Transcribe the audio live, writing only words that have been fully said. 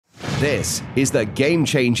This is the Game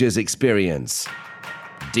Changers Experience.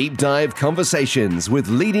 Deep dive conversations with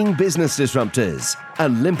leading business disruptors,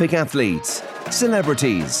 Olympic athletes,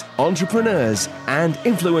 celebrities, entrepreneurs, and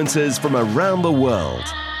influencers from around the world.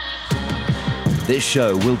 This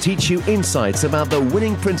show will teach you insights about the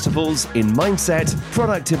winning principles in mindset,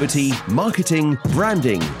 productivity, marketing,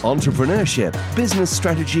 branding, entrepreneurship, business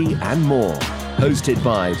strategy, and more. Hosted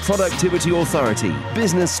by Productivity Authority,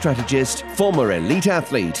 business strategist, former elite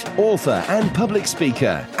athlete, author, and public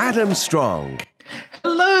speaker, Adam Strong.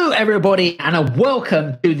 Hello, everybody, and a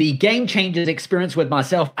welcome to the Game Changers Experience with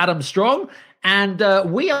myself, Adam Strong.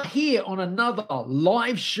 And we are here on another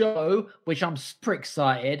live show, which I'm super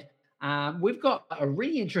excited. We've got a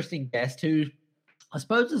really interesting guest who I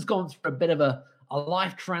suppose has gone through a bit of a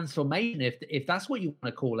life transformation, if that's what you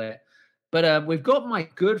want to call it. But we've got my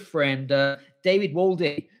good friend, David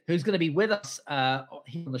Waldie, who's going to be with us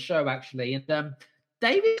here on the show, actually. And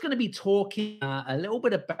David's going to be talking a little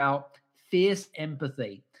bit about fierce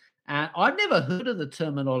empathy. And I've never heard of the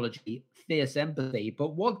terminology fierce empathy,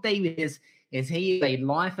 but what David is he is a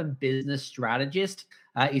life and business strategist.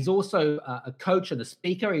 He's also a coach and a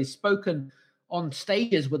speaker. He's spoken on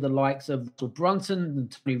stages with the likes of Russell Brunson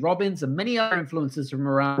and Tony Robbins and many other influencers from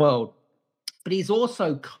around the world. But he's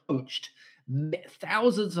also coached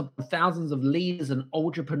thousands of leaders and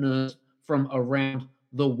entrepreneurs from around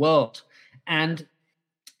the world. And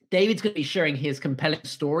David's going to be sharing his compelling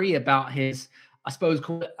story about his, I suppose,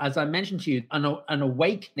 as I mentioned to you, an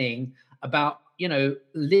awakening about,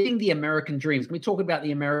 living the American dream. He's going to be talking about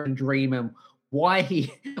the American dream and why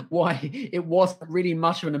it wasn't really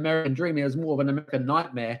much of an American dream. It was more of an American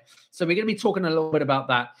nightmare. So we're going to be talking a little bit about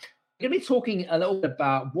that. We're going to be talking a little bit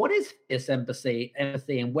about what is fierce empathy,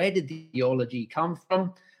 and where did the ideology come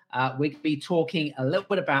from. We're going to be talking a little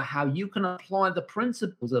bit about how you can apply the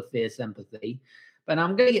principles of fierce empathy. But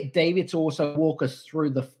I'm going to get David to also walk us through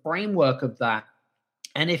the framework of that.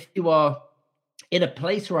 And if you are in a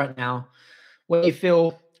place right now where you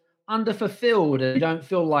feel underfulfilled and you don't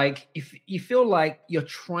feel like, if you feel like you're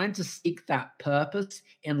trying to seek that purpose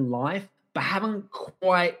in life, but haven't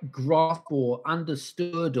quite grasped or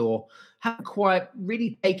understood or haven't quite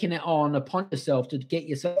really taken it on upon yourself to get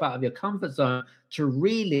yourself out of your comfort zone to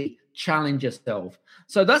really challenge yourself.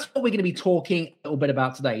 So that's what we're going to be talking a little bit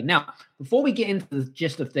about today. Now, before we get into the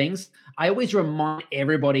gist of things, I always remind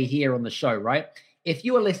everybody here on the show, right? If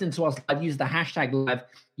you are listening to us live, use the hashtag live,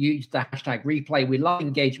 use the hashtag replay. We love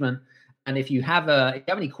engagement. And if you have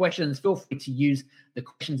any questions, feel free to use the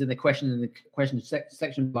questions in the question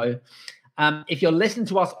section below. If you're listening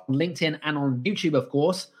to us on LinkedIn and on YouTube, of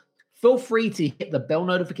course, feel free to hit the bell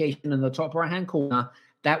notification in the top right-hand corner.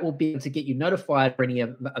 That will be able to get you notified for any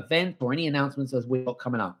event or any announcements as we've got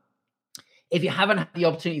coming up. If you haven't had the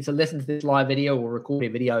opportunity to listen to this live video or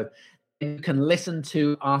recorded video, you can listen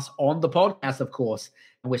to us on the podcast, of course.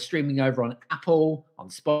 And we're streaming over on Apple, on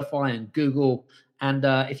Spotify, and Google. And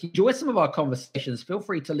if you enjoy some of our conversations, feel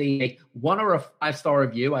free to leave a 1 or a 5-star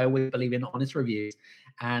review. I always believe in honest reviews.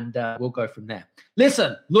 And we'll go from there.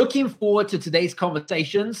 Listen, looking forward to today's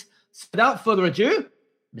conversations. So without further ado,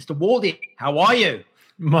 Mr. Waldie, how are you?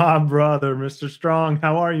 My brother, Mr. Strong,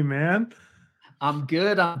 how are you, man? I'm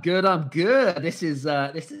good. This is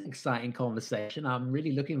an exciting conversation. I'm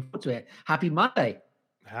really looking forward to it. Happy Monday.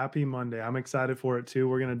 Happy Monday. I'm excited for it too.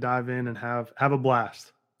 We're going to dive in and have a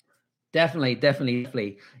blast. Definitely.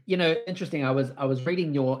 Interesting. I was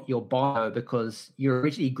reading your bio because you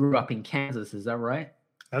originally grew up in Kansas. Is that right?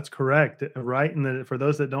 That's correct. Right. And for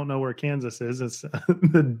those that don't know where Kansas is, it's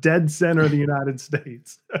the dead center of the United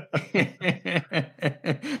States.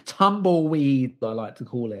 Tumbleweeds, I like to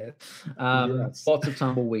call it. Yes. Lots of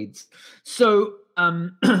tumbleweeds. So,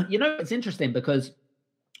 it's interesting because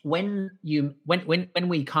when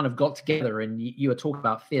we kind of got together and you were talking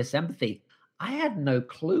about fierce empathy, I had no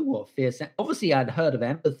clue what fierce. Obviously, I'd heard of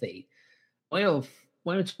empathy. Well,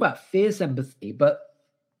 when we talk about fierce empathy, but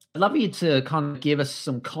I'd love you to kind of give us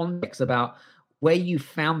some context about where you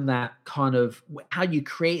found that kind of, how you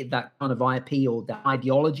created that kind of IP or the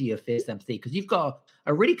ideology of fierce empathy, because you've got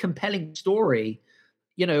a really compelling story,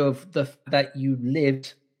 of that you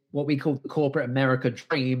lived what we call the corporate America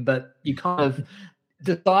dream, but you kind of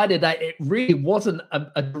decided that it really wasn't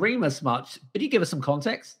a dream as much. Could you give us some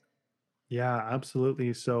context? Yeah,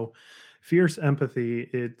 absolutely. So fierce empathy,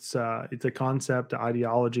 it's a concept,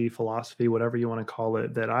 ideology, philosophy, whatever you want to call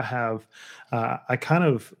it, that I kind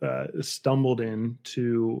of stumbled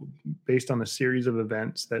into based on a series of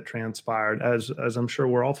events that transpired. As I'm sure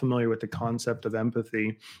we're all familiar with the concept of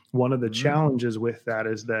empathy, one of the challenges with that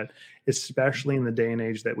is that, especially in the day and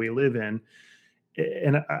age that we live in,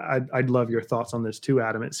 and I'd love your thoughts on this too,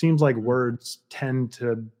 Adam. It seems like words tend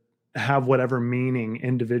to have whatever meaning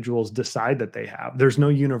individuals decide that they have. There's no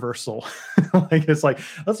universal. Like, it's like,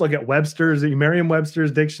 let's look at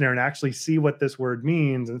Merriam-Webster's dictionary and actually see what this word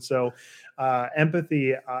means. And so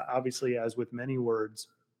empathy, obviously, as with many words,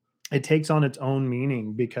 it takes on its own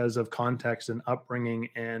meaning because of context and upbringing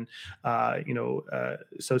and,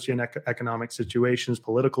 socioeconomic situations,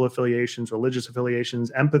 political affiliations, religious affiliations,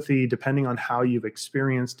 empathy, depending on how you've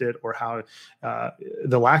experienced it or how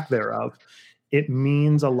the lack thereof. It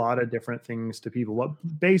means a lot of different things to people. What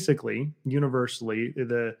basically, universally,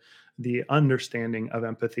 the understanding of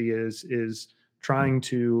empathy is trying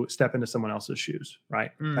to step into someone else's shoes,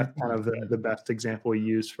 right? That's kind of the best example we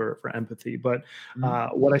use for empathy. But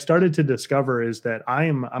what I started to discover is that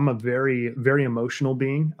I'm a very, very emotional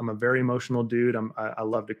being. I'm a very emotional dude. I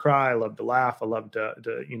love to cry. I love to laugh. I love to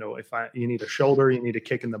if you need a shoulder, you need a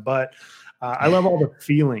kick in the butt. I love all the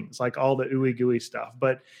feelings, like all the ooey gooey stuff,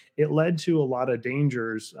 but it led to a lot of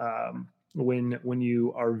dangers when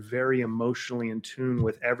you are very emotionally in tune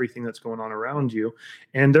with everything that's going on around you.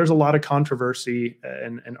 And there's a lot of controversy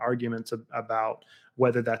and arguments about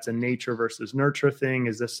whether that's a nature versus nurture thing.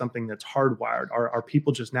 Is this something that's hardwired? Are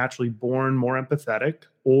people just naturally born more empathetic,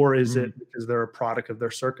 or is it because they're a product of their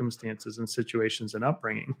circumstances and situations and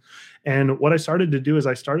upbringing? And what I started to do is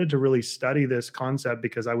I started to really study this concept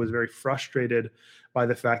because I was very frustrated by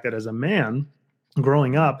the fact that as a man,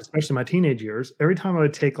 growing up, especially my teenage years, every time I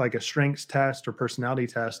would take like a strengths test or personality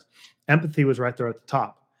test, empathy was right there at the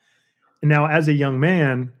top. And now as a young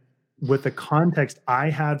man, with the context I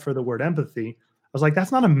had for the word empathy, I was like,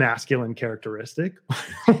 that's not a masculine characteristic.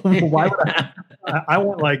 Why would I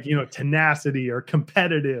want like, tenacity or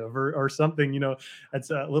competitive or something, that's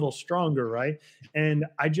a little stronger, right? And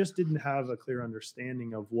I just didn't have a clear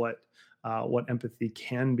understanding of what empathy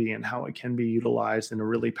can be and how it can be utilized in a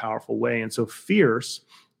really powerful way. And so Fierce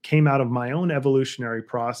came out of my own evolutionary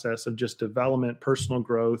process of just development, personal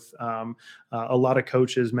growth, a lot of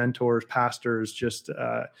coaches, mentors, pastors, just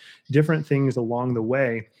different things along the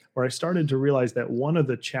way, where I started to realize that one of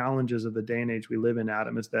the challenges of the day and age we live in,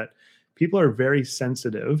 Adam, is that people are very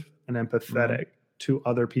sensitive and empathetic to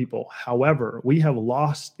other people. However, we have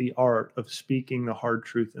lost the art of speaking the hard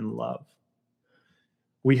truth in love.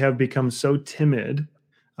 We have become so timid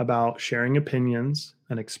about sharing opinions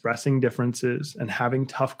and expressing differences and having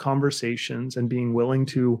tough conversations and being willing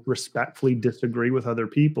to respectfully disagree with other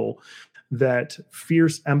people that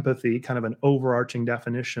fierce empathy, kind of an overarching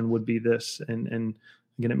definition, would be this. And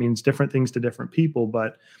again, it means different things to different people,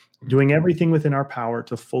 but doing everything within our power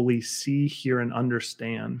to fully see, hear, and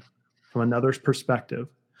understand from another's perspective,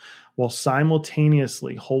 while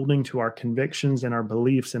simultaneously holding to our convictions and our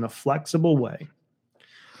beliefs in a flexible way,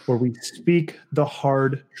 where we speak the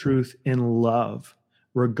hard truth in love,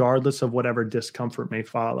 regardless of whatever discomfort may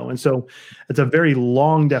follow. And so it's a very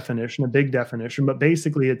long definition, a big definition, but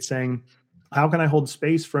basically it's saying, how can I hold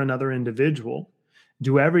space for another individual,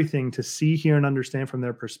 do everything to see, hear, and understand from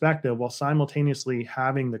their perspective, while simultaneously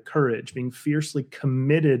having the courage, being fiercely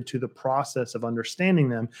committed to the process of understanding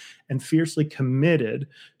them and fiercely committed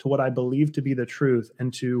to what I believe to be the truth,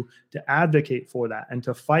 and to advocate for that and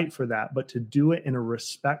to fight for that, but to do it in a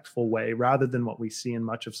respectful way rather than what we see in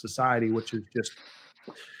much of society, which is just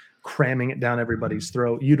cramming it down everybody's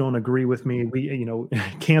throat. You don't agree with me.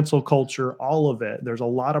 Cancel culture, all of it. There's a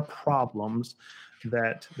lot of problems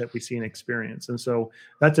that we see and experience. And so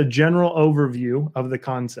that's a general overview of the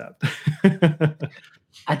concept.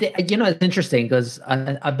 I think, it's interesting because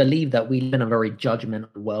I believe that we live in a very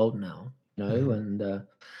judgmental world now,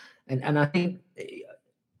 and I think,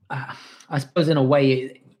 I suppose in a way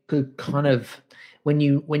it could kind of, when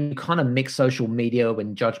you kind of mix social media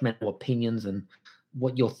and judgmental opinions and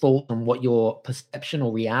what your thoughts and what your perception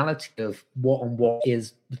or reality of what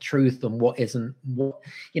is the truth and what isn't,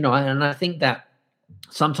 and I think that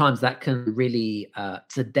sometimes that can really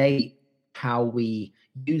sedate how we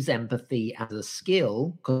use empathy as a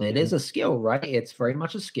skill, because it is a skill, right? It's very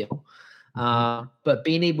much a skill. But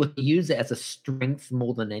being able to use it as a strength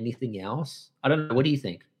more than anything else. I don't know. What do you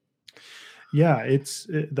think? Yeah,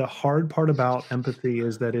 the hard part about empathy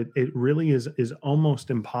is that it really is almost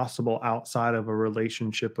impossible outside of a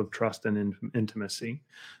relationship of trust and intimacy.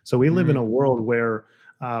 So we live in a world where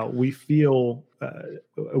we feel,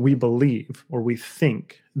 we believe, or we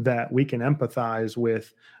think that we can empathize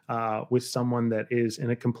with someone that is in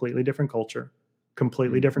a completely different culture,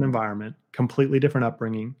 completely different environment, completely different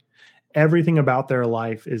upbringing. Everything about their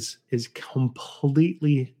life is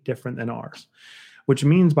completely different than ours, which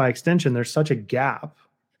means by extension, there's such a gap,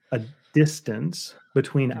 a distance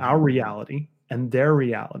between our reality and their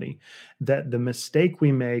reality. That the mistake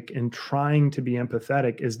we make in trying to be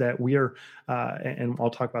empathetic is that we are, and I'll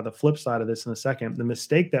talk about the flip side of this in a second. The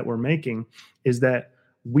mistake that we're making is that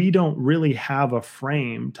we don't really have a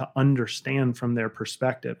frame to understand from their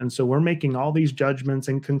perspective. And so we're making all these judgments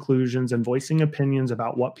and conclusions and voicing opinions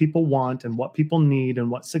about what people want and what people need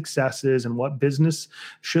and what success is and what business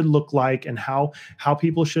should look like and how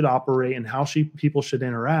people should operate and how people should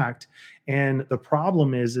interact. And the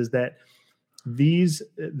problem is that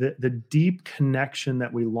the deep connection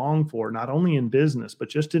that we long for, not only in business, but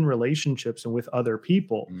just in relationships and with other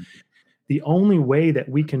people, the only way that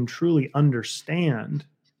we can truly understand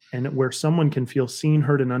and where someone can feel seen,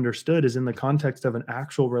 heard, and understood is in the context of an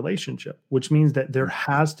actual relationship, which means that there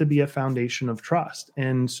has to be a foundation of trust.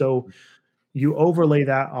 And so you overlay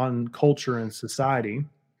that on culture and society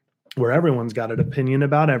where everyone's got an opinion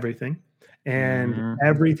about everything. And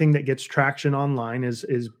everything that gets traction online is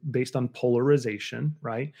based on polarization,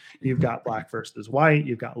 right? You've got black versus white,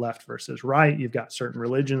 you've got left versus right, you've got certain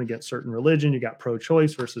religion against certain religion, you got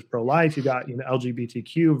pro-choice versus pro-life, you got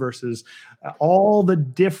LGBTQ versus all the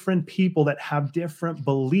different people that have different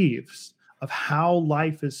beliefs of how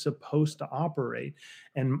life is supposed to operate.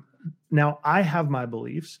 And now I have my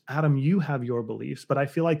beliefs, Adam, you have your beliefs, but I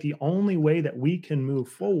feel like the only way that we can move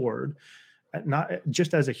forward, not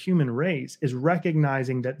just as a human race, is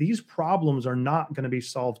recognizing that these problems are not going to be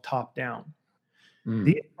solved top down.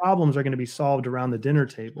 These problems are going to be solved around the dinner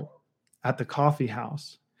table, at the coffee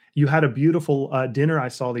house. You had a beautiful dinner I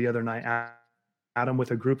saw the other night, Adam,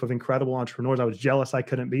 with a group of incredible entrepreneurs. I was jealous I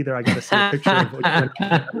couldn't be there. I got to see a picture of it.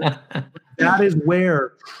 That is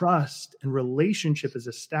where trust and relationship is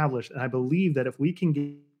established. And I believe that if we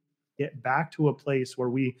can get back to a place where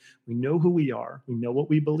we know who we are, we know what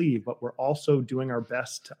we believe, but we're also doing our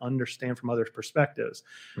best to understand from others' perspectives.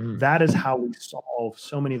 That is how we solve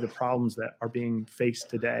so many of the problems that are being faced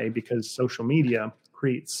today, because social media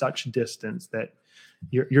creates such distance that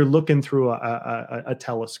you're looking through a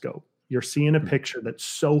telescope. You're seeing a picture that's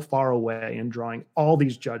so far away and drawing all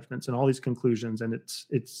these judgments and all these conclusions, and it's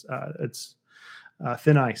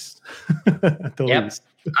thin ice at the least.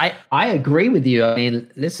 I agree with you. I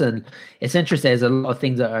mean, listen, it's interesting. There's a lot of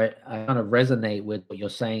things that I kind of resonate with what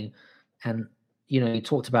you're saying. And, you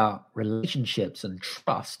talked about relationships and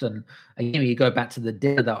trust. And again, you go back to the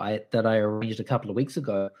dinner that I arranged a couple of weeks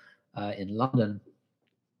ago in London.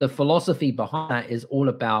 The philosophy behind that is all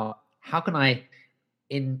about how can I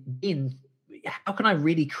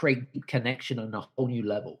really create deep connection on a whole new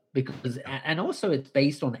level? Because, and also it's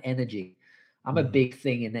based on energy. I'm a big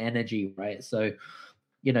thing in energy, right? So,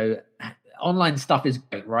 online stuff is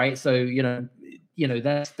great, right? So,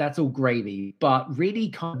 that's all gravy, but really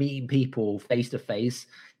kind of meeting people face to face,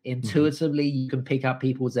 intuitively, you can pick up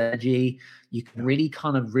people's energy. You can really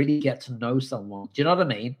get to know someone. Do you know what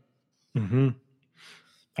I mean?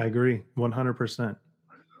 I agree 100%.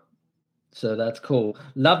 So that's cool.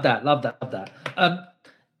 Love that.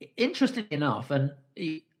 Interesting enough, and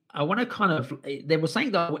I want to kind of, there was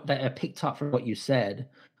something that I picked up from what you said,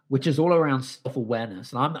 which is all around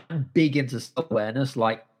self-awareness. And I'm big into self-awareness.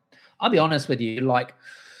 Like, I'll be honest with you, like,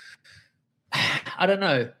 I don't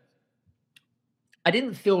know. I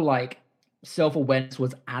didn't feel like self-awareness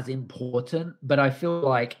was as important, but I feel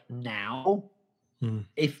like now,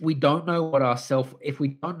 if we don't know what our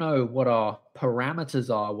parameters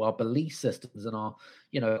are, our belief systems, and our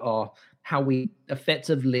how we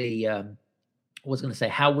effectively,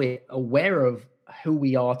 how we're aware of who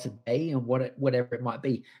we are today and whatever it might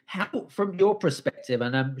be. How, from your perspective,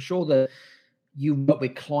 and I'm sure that you work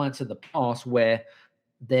with clients in the past where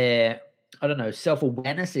their,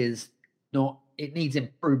 self-awareness is not, it needs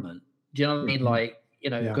improvement. Do you know what I mean? Like,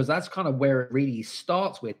 because that's kind of where it really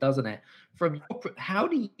starts with, doesn't it? How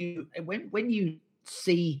do you, when you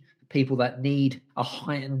see people that need a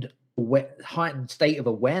heightened state of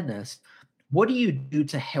awareness, what do you do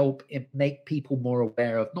to help make people more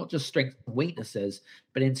aware of not just strengths and weaknesses,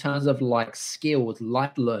 but in terms of like skills,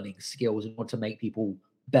 life learning skills, in order to make people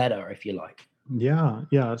better, if you like? Yeah.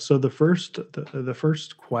 So the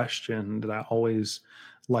first question that I always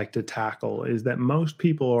like to tackle is that most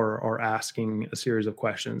people are asking a series of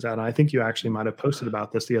questions. And I think you actually might have posted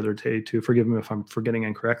about this the other day too. Forgive me if I'm forgetting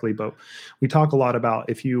incorrectly, but we talk a lot about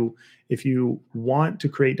if you want to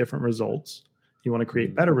create different results, you want to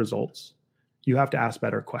create better results, you have to ask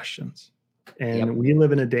better questions. And we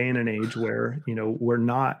live in a day and an age where, we're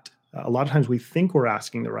not, a lot of times we think we're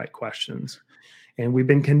asking the right questions, and we've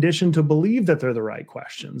been conditioned to believe that they're the right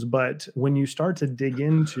questions. But when you start to dig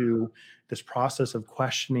into this process of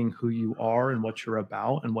questioning who you are and what you're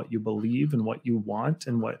about and what you believe and what you want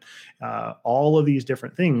and what all of these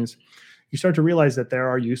different things, you start to realize that there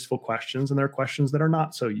are useful questions and there are questions that are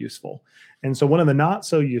not so useful. And so one of the not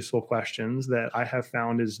so useful questions that I have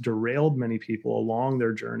found is derailed many people along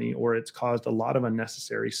their journey, or it's caused a lot of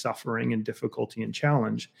unnecessary suffering and difficulty and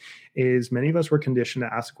challenge, is many of us were conditioned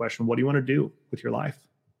to ask the question, what do you want to do with your life?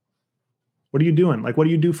 What are you doing? Like, what do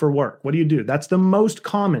you do for work? What do you do? That's the most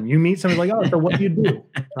common. You meet somebody like, oh, so what do you do?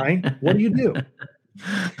 Right? What do you do?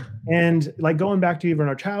 And like going back to even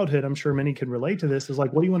our childhood, I'm sure many can relate to this, is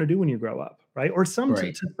like, what do you want to do when you grow up? Right? Or to some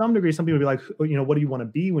degree, some people be like, what do you want to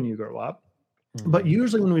be when you grow up? But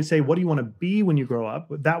usually when we say, what do you want to be when you grow up?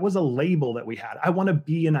 That was a label that we had. I want to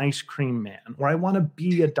be an ice cream man, or I want to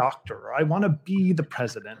be a doctor, or I want to be the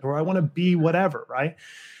president, or I want to be whatever, right?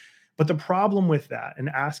 But the problem with that, and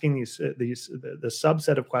asking the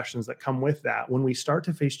subset of questions that come with that, when we start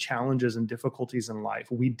to face challenges and difficulties in life,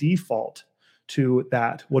 we default to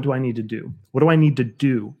that. What do I need to do? What do I need to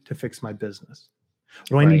do to fix my business?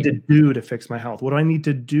 What do I need to do to fix my health? What do I need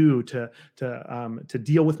to do to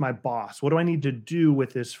deal with my boss? What do I need to do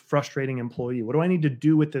with this frustrating employee? What do I need to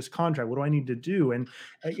do with this contract? What do I need to do? And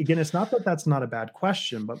again, it's not that that's not a bad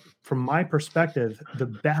question, but from my perspective, the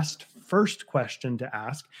best first question to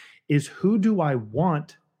ask is, who do I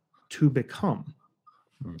want to become?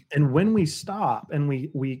 And when we stop and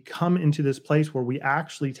we come into this place where we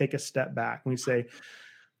actually take a step back and we say,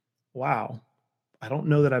 wow, I don't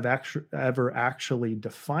know that I've ever actually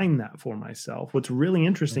defined that for myself. What's really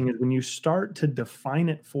interesting is when you start to define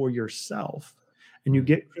it for yourself and you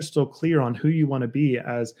get crystal clear on who you want to be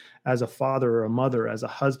as a father or a mother, as a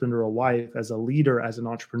husband or a wife, as a leader, as an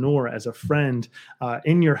entrepreneur, as a friend,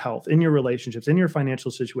 in your health, in your relationships, in your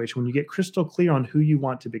financial situation, when you get crystal clear on who you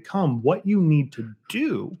want to become, what you need to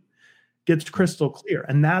do gets crystal clear.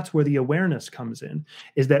 And that's where the awareness comes in,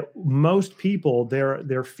 is that most people,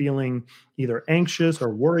 they're feeling either anxious or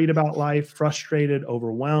worried about life, frustrated,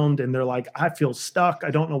 overwhelmed. And they're like, I feel stuck.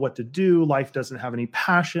 I don't know what to do. Life doesn't have any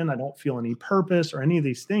passion. I don't feel any purpose or any of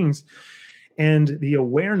these things. And the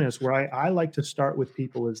awareness where I like to start with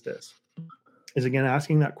people is again,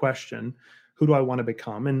 asking that question, who do I want to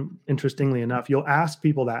become? And interestingly enough, you'll ask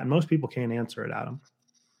people that, and most people can't answer it, Adam.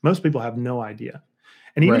 Most people have no idea.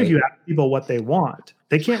 And even if you ask people what they want,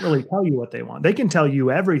 they can't really tell you what they want. They can tell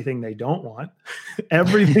you everything they don't want,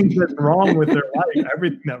 everything that's wrong with their life,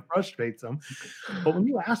 everything that frustrates them. But when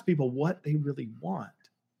you ask people what they really want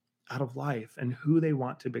out of life and who they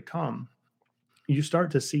want to become, you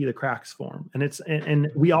start to see the cracks form.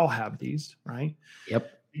 And we all have these, right?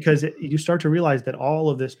 Yep. Because you start to realize that all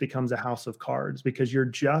of this becomes a house of cards, because you're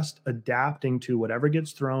just adapting to whatever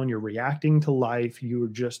gets thrown. You're reacting to life.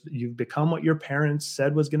 You've become what your parents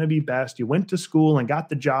said was going to be best. You went to school and got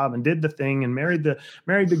the job and did the thing and married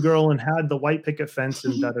the girl and had the white picket fence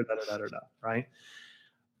and right?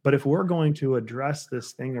 But if we're going to address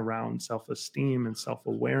this thing around self-esteem and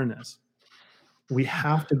self-awareness, we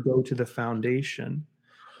have to go to the foundation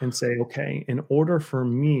and say, okay, in order for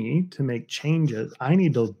me to make changes, I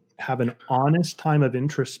need to have an honest time of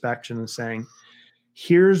introspection and saying,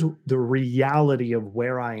 here's the reality of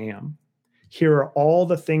where I am. Here are all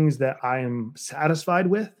the things that I am satisfied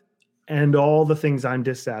with and all the things I'm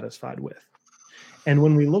dissatisfied with. And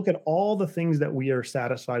when we look at all the things that we are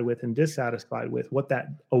satisfied with and dissatisfied with, what that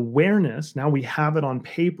awareness, now we have it on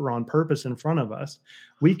paper, on purpose in front of us,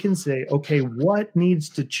 we can say, okay, what needs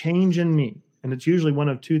to change in me? And it's usually one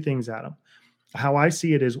of two things, Adam. How I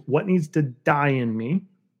see it is, what needs to die in me?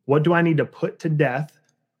 What do I need to put to death?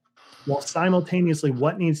 While simultaneously,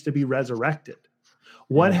 what needs to be resurrected?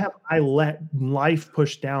 What have I let life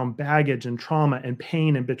push down, baggage and trauma and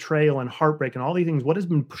pain and betrayal and heartbreak and all these things? What has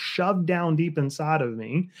been shoved down deep inside of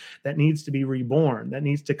me that needs to be reborn, that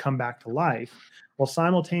needs to come back to life? While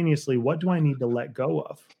simultaneously, what do I need to let go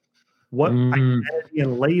of? What identity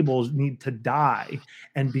and labels need to die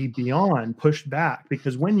and be beyond, pushed back?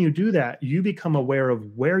 Because when you do that, you become aware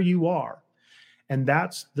of where you are. And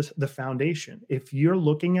that's the foundation. If you're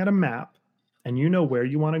looking at a map and you know where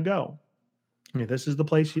you want to go, this is the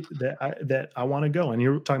place that I want to go. And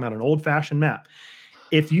you're talking about an old-fashioned map.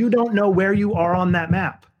 If you don't know where you are on that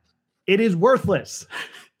map, it is worthless.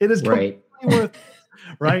 It is completely worthless.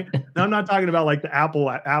 Right? Now, I'm not talking about like the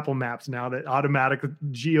Apple maps now, that automatic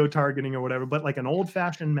geo-targeting or whatever, but like an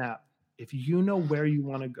old-fashioned map. If you know where you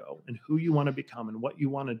want to go and who you want to become and what you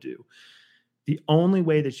want to do, the only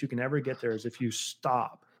way that you can ever get there is if you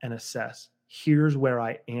stop and assess, here's where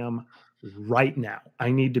I am right now.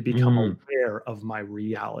 I need to become aware of my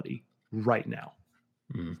reality right now.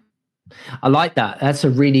 I like that. That's a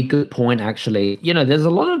really good point, actually. There's a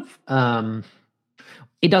lot of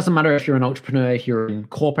it doesn't matter if you're an entrepreneur, if you're in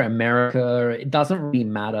corporate America, it doesn't really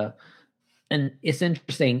matter. and it's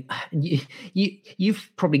interesting.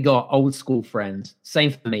 You've probably got old school friends.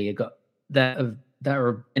 Same for me. You got that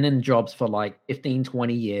are been in jobs for like 15,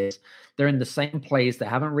 20 years. They're in the same place. They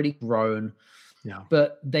haven't really grown, Yeah.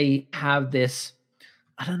 but they have this,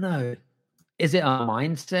 I don't know, is it a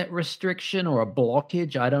mindset restriction or a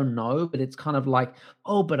blockage? I don't know, but it's kind of like,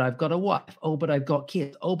 oh, but I've got a wife. Oh, but I've got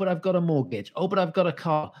kids. Oh, but I've got a mortgage. Oh, but I've got a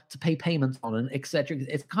car to pay payments on, and etc.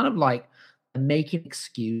 It's kind of like making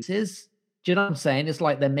excuses. Do you know what I'm saying? It's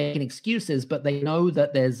like they're making excuses, but they know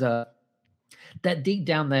that there's a that deep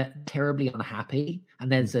down they're terribly unhappy,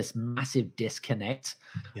 and there's this massive disconnect.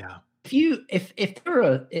 Yeah. If there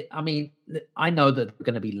are, I mean, I know that there are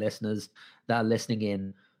going to be listeners that are listening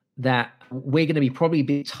in that we're going to be probably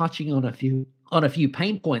be touching on a few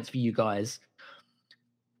pain points for you guys.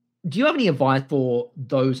 Do you have any advice for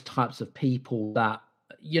those types of people that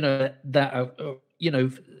that are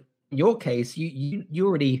in your case, you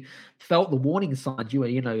already felt the warning signs.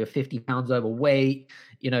 You're 50 pounds overweight,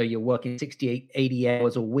 you're working 68, 80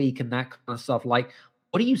 hours a week and that kind of stuff. Like,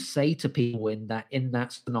 what do you say to people in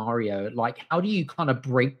that scenario? Like, how do you kind of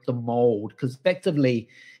break the mold? Because effectively,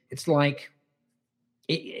 it's like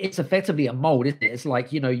it's effectively a mold, isn't it? It's like,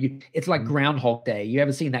 it's like Groundhog Day. You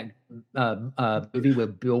ever seen that movie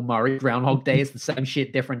with Bill Murray, Groundhog Day? It's the same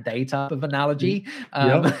shit, different day type of analogy.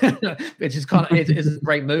 Which is kind of, it's a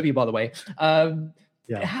great movie, by the way.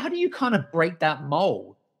 How do you kind of break that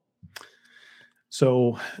mold?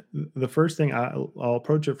 So the first thing, I'll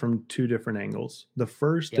approach it from two different angles. The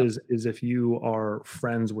first is if you are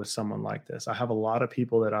friends with someone like this. I have a lot of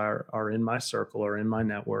people that are in my circle or in my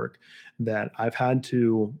network that I've had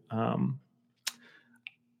to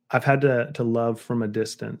love from a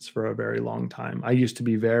distance for a very long time. I used to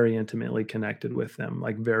be very intimately connected with them,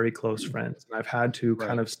 like very close friends. And I've had to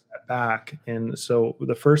kind of step back. And so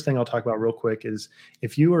the first thing I'll talk about real quick is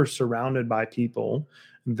if you are surrounded by people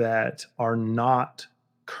that are not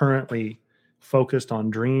currently focused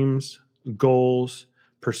on dreams, goals,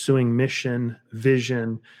 pursuing mission,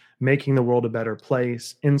 vision, making the world a better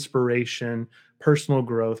place, inspiration, personal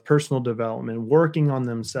growth, personal development, working on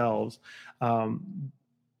themselves,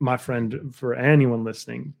 my friend, for anyone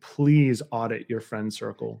listening, please audit your friend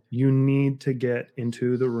circle. You need to get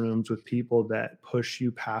into the rooms with people that push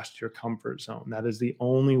you past your comfort zone. That is the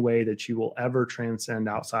only way that you will ever transcend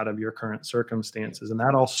outside of your current circumstances. And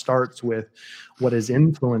that all starts with what is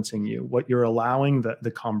influencing you, what you're allowing,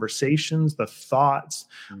 the conversations, the thoughts,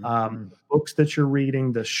 the books that you're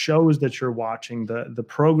reading, the shows that you're watching, the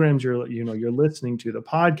programs you're listening to, the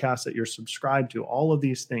podcasts that you're subscribed to, all of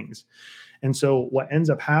these things. And so what ends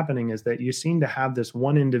up happening is that you seem to have this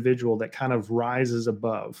one individual that kind of rises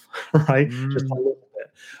above, right? Just a little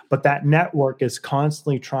bit. But that network is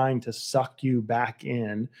constantly trying to suck you back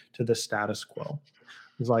in to the status quo.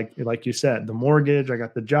 It's like you said, the mortgage, I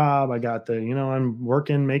got the job, I got I'm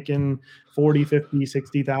working, making $40,000,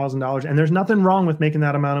 $50,000, $60,000. And there's nothing wrong with making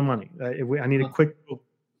that amount of money. I need a quick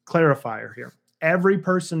clarifier here. Every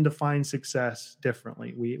person defines success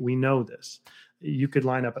differently. We know this. You could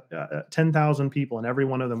line up 10,000 people and every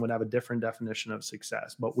one of them would have a different definition of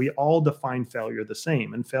success, but we all define failure the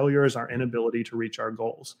same. And failure is our inability to reach our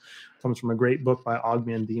goals. It comes from a great book by Og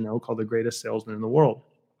Mandino called The Greatest Salesman in the World.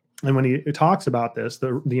 And when he talks about this,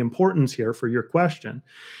 the importance here for your question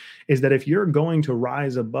is that if you're going to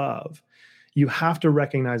rise above, you have to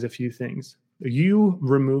recognize a few things. You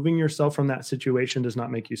removing yourself from that situation does not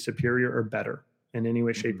make you superior or better in any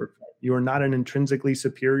way, shape, or form. You are not an intrinsically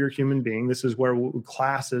superior human being. This is where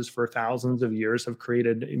classes for thousands of years have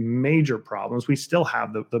created major problems. We still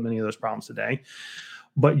have the many of those problems today.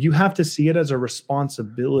 But you have to see it as a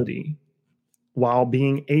responsibility while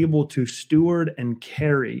being able to steward and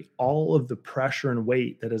carry all of the pressure and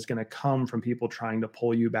weight that is going to come from people trying to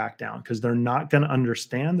pull you back down, because they're not going to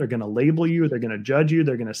understand. They're going to label you. They're going to judge you.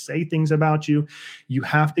 They're going to say things about you. You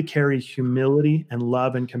have to carry humility and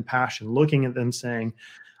love and compassion, looking at them saying,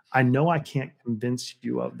 I know I can't convince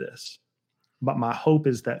you of this, but my hope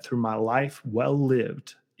is that through my life well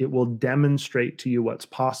lived, it will demonstrate to you what's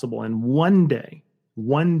possible. And one day,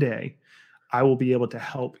 I will be able to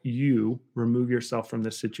help you remove yourself from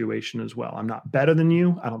this situation as well. I'm not better than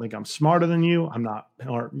you. I don't think I'm smarter than you. I'm not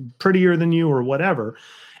or prettier than you or whatever.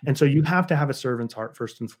 And so you have to have a servant's heart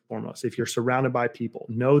first and foremost. If you're surrounded by people,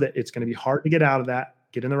 know that it's going to be hard to get out of that,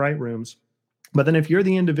 get in the right rooms. But then if you're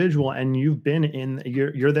the individual and you've been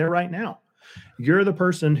you're there right now, You're the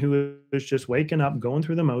person who is just waking up, going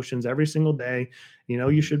through the motions every single day. You know,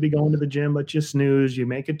 you should be going to the gym, but you snooze, you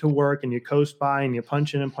make it to work and you coast by and you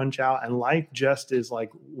punch in and punch out. And life just is like,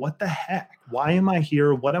 what the heck? Why am I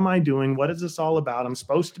here? What am I doing? What is this all about? I'm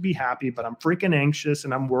supposed to be happy, but I'm freaking anxious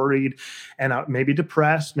and I'm worried and maybe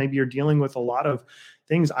depressed. Maybe you're dealing with a lot of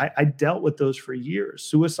things. I dealt with those for years: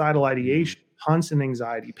 suicidal ideation, constant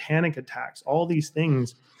anxiety, panic attacks, all these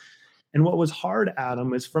things. And what was hard,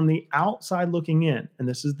 Adam, is from the outside looking in, and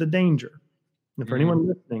this is the danger. And for anyone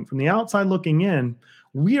listening, from the outside looking in,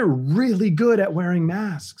 we are really good at wearing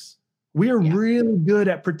masks. We are really good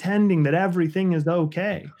at pretending that everything is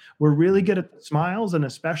okay. We're really good at the smiles, and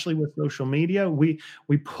especially with social media, we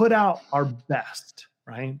put out our best,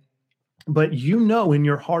 right? But you know in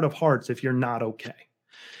your heart of hearts if you're not okay.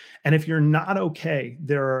 And if you're not okay,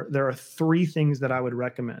 there are three things that I would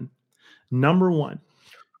recommend. Number one,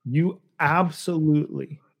 you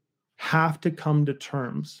absolutely have to come to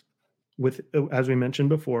terms with, as we mentioned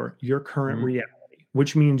before, your current reality,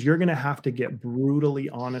 which means you're going to have to get brutally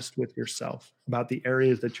honest with yourself about the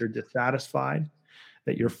areas that you're dissatisfied,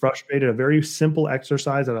 that you're frustrated. A very simple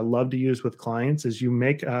exercise that I love to use with clients is you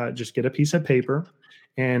make, just get a piece of paper,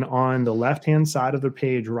 and on the left-hand side of the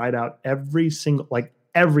page, write out everything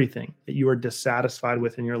that you are dissatisfied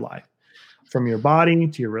with in your life, from your body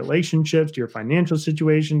to your relationships, to your financial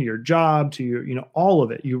situation, to your job, to your, all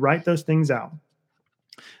of it. You write those things out.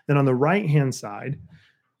 Then on the right-hand side,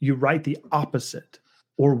 you write the opposite,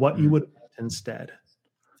 or what you would want instead.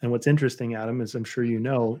 And what's interesting, Adam, is I'm sure you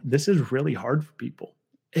know, this is really hard for people.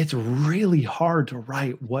 It's really hard to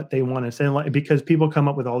write what they want to say, because people come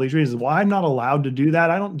up with all these reasons. Well, I'm not allowed to do that.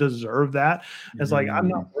 I don't deserve that. It's like, I'm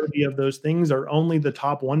not worthy of those things, or only the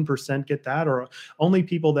top 1% get that, or only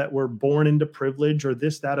people that were born into privilege, or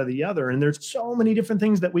this, that, or the other. And there's so many different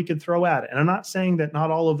things that we could throw at it. And I'm not saying that not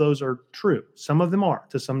all of those are true. Some of them are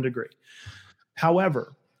to some degree.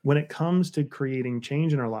 However, when it comes to creating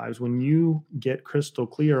change in our lives, when you get crystal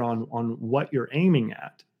clear on what you're aiming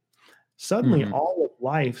at, suddenly all of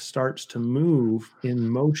life starts to move in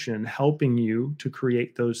motion, helping you to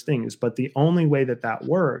create those things. But the only way that that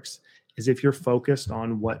works is if you're focused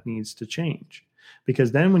on what needs to change.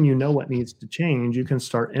 Because then when you know what needs to change, you can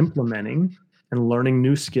start implementing and learning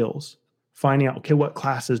new skills, finding out, okay, what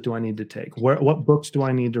classes do I need to take? What books do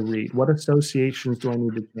I need to read? What associations do I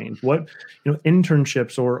need to change? What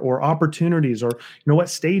internships or opportunities, or what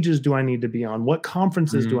stages do I need to be on? What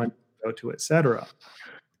conferences do I need to go to, et cetera?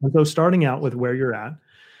 And so starting out with where you're at.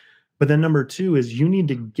 But then number two is you need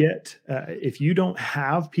to get, if you don't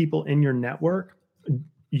have people in your network,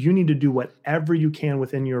 you need to do whatever you can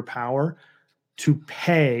within your power to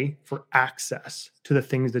pay for access to the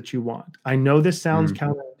things that you want. I know this sounds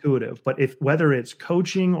counterintuitive, but whether it's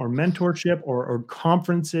coaching or mentorship or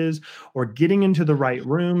conferences, or getting into the right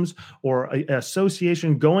rooms, or an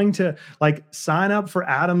association, going to sign up for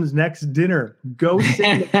Adam's next dinner, go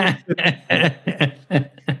sit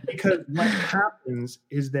because what happens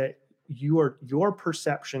is that your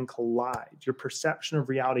perception collides, your perception of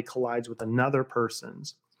reality collides with another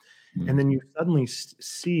person's. And then you suddenly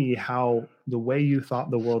see how the way you thought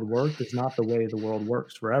the world worked is not the way the world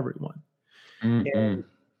works for everyone. And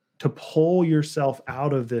to pull yourself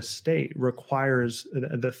out of this state requires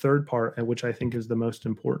the third part, which I think is the most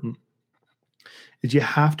important, is you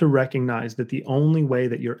have to recognize that the only way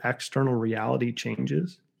that your external reality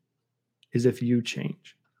changes is if you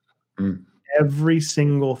change. Every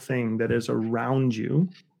single thing that is around you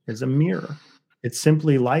is a mirror.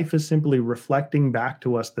 Life is simply reflecting back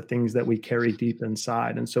to us the things that we carry deep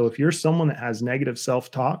inside. And so if you're someone that has negative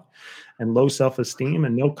self-talk and low self-esteem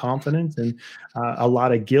and no confidence and a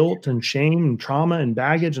lot of guilt and shame and trauma and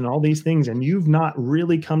baggage and all these things, and you've not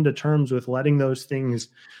really come to terms with letting those things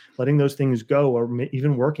go, or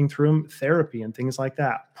even working through them, therapy and things like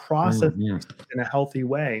that, process in a healthy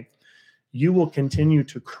way, you will continue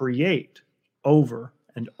to create over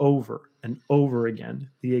and over and over again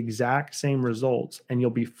the exact same results. And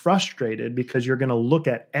you'll be frustrated because you're going to look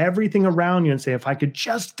at everything around you and say, if I could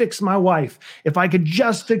just fix my wife, if I could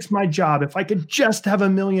just fix my job, if I could just have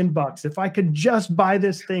 $1 million, if I could just buy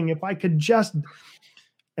this thing, if I could just,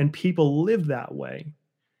 and people live that way.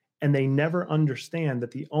 And they never understand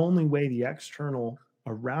that the only way the external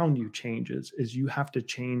around you changes is you have to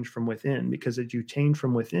change from within, because as you change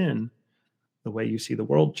from within, the way you see the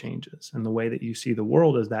world changes. And the way that you see the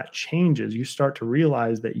world, as that changes, you start to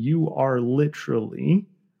realize that you are literally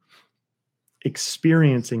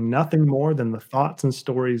experiencing nothing more than the thoughts and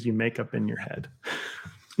stories you make up in your head.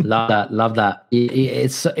 Love that. Love that.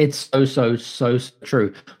 It's so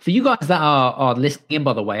true. For you guys that are listening in,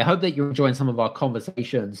 by the way, I hope that you're enjoying some of our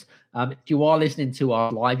conversations. If you are listening to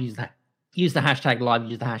our live, use the hashtag live,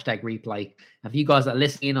 use the hashtag replay. And for you guys that are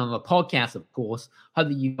listening in on the podcast, of course, hope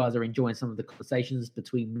that you guys are enjoying some of the conversations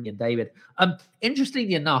between me and David.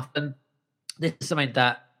 Interestingly enough, and this is something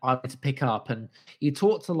that I want to pick up, and you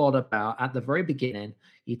talked a lot about at the very beginning.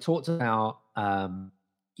 You talked about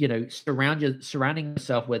surrounding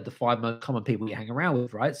yourself with the 5 most common people you hang around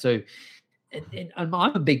with, right? So, and I'm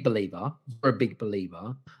a big believer, you're a big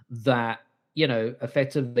believer that,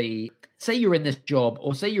 effectively, say you're in this job,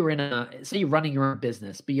 or say you're running your own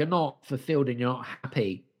business, but you're not fulfilled and you're not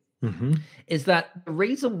happy. Mm-hmm. Is that the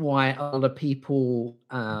reason why a lot of people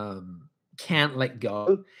can't let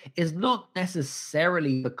go is not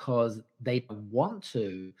necessarily because they don't want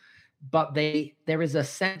to, but there is a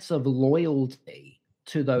sense of loyalty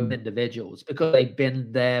to those individuals because they've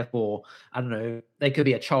been there for, I don't know, they could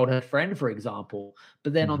be a childhood friend, for example.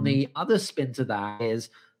 But then on the other spin to that is,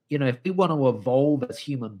 if we want to evolve as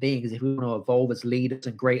human beings, if we want to evolve as leaders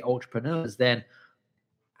and great entrepreneurs, then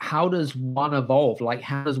how does one evolve? Like,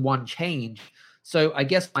 how does one change? So I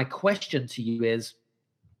guess my question to you is,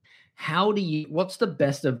 what's the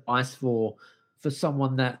best advice for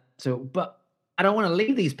someone but I don't want to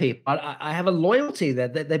leave these people. I have a loyalty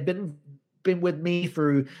that they've been with me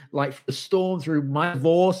through like the storm, through my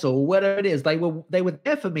divorce or whatever it is. They were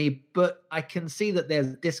there for me, but I can see that there's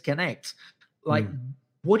a disconnect. Like,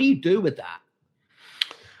 what do you do with that?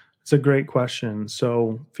 It's a great question.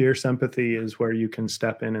 So fierce empathy is where you can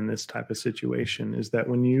step in this type of situation. Is that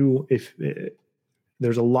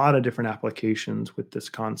there's a lot of different applications with this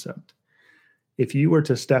concept. If you were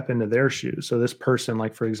to step into their shoes, so this person,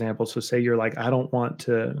 like, for example, so say you're like, I don't want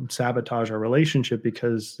to sabotage our relationship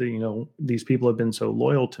because, these people have been so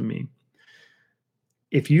loyal to me.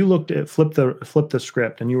 If you flip the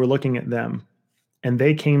script and you were looking at them and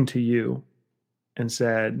they came to you and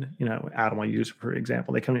said, Adam, I'll use for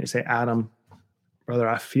example, they come to you and say, Adam, brother,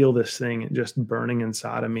 I feel this thing just burning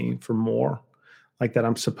inside of me for more. Like that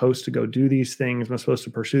I'm supposed to go do these things. I'm supposed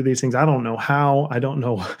to pursue these things. I don't know how. I don't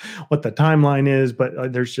know what the timeline is,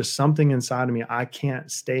 but there's just something inside of me. I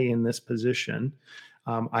can't stay in this position.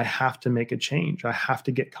 I have to make a change. I have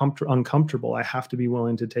to get uncomfortable. I have to be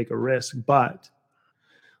willing to take a risk. But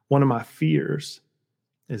one of my fears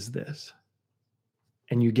is this.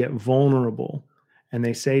 And you get vulnerable. And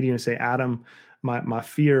they say to you, Adam, my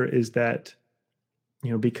fear is that,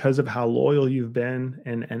 because of how loyal you've been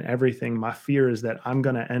and everything, my fear is that I'm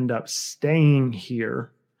going to end up staying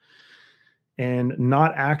here and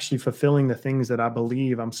not actually fulfilling the things that I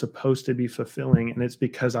believe I'm supposed to be fulfilling. And it's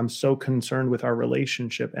because I'm so concerned with our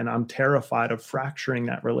relationship and I'm terrified of fracturing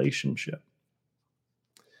that relationship.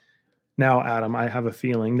 Now, Adam, I have a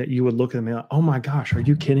feeling that you would look at me like, oh my gosh, are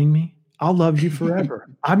you kidding me? I'll love you forever.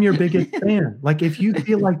 I'm your biggest fan. Like, if you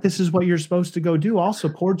feel like this is what you're supposed to go do, I'll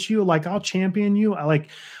support you. Like, I'll champion you.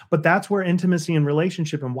 But that's where intimacy and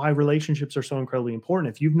relationship and why relationships are so incredibly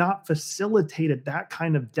important. If you've not facilitated that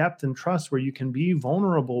kind of depth and trust where you can be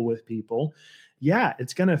vulnerable with people,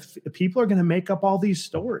 people are going to make up all these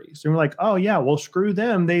stories. And we're like, oh yeah, well, screw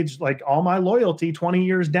them. They just, like, all my loyalty 20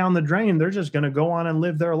 years down the drain, they're just going to go on and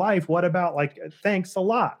live their life. What about, like, thanks a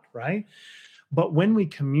lot, right? But when we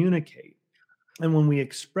communicate and when we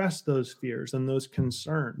express those fears and those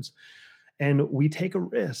concerns and we take a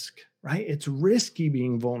risk, right? It's risky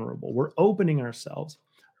being vulnerable. We're opening ourselves.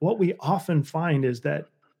 What we often find is that,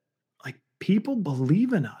 like, people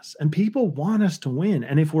believe in us and people want us to win.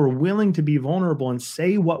 And if we're willing to be vulnerable and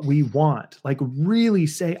say what we want, like really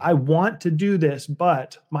say, I want to do this,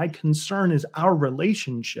 but my concern is our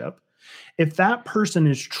relationship. If that person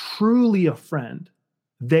is truly a friend,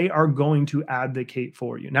 they are going to advocate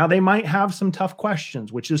for you. Now, they might have some tough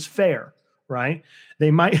questions, which is fair, right?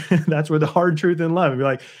 They might, that's where the hard truth in love, be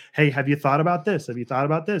like, hey, have you thought about this? Have you thought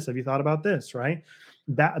about this? Have you thought about this, right?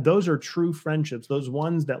 Those are true friendships, those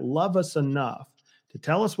ones that love us enough to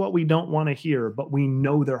tell us what we don't want to hear, but we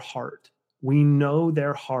know their heart. We know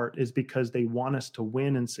their heart is because they want us to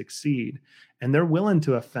win and succeed. And they're willing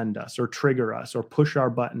to offend us or trigger us or push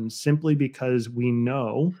our buttons simply because we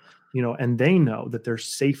know, and they know that there's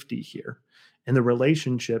safety here. And the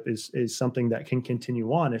relationship is something that can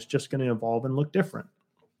continue on. It's just going to evolve and look different.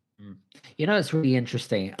 It's really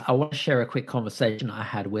interesting. I want to share a quick conversation I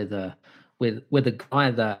had with a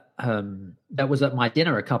guy that was at my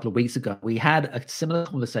dinner a couple of weeks ago. We had a similar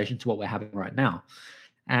conversation to what we're having right now.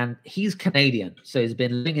 And he's Canadian. So he's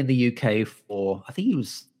been living in the UK for, I think he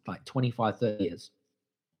was like 25, 30 years.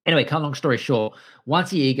 Anyway, cut long story short,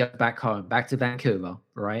 once a year he goes back home, back to Vancouver,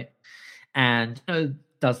 right? And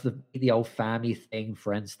does the old family thing,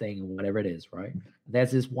 friends thing, whatever it is, right?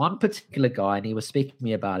 There's this one particular guy, and he was speaking to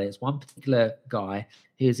me about it. It's one particular guy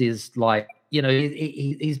who's his like,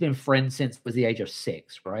 he's been friends since was the age of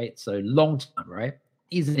 6, right? So long time, right?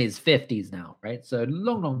 He's in his 50s now, right? So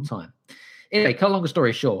long time. Anyway, cut a long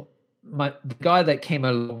story short, the guy that came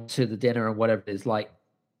along to the dinner and whatever is like,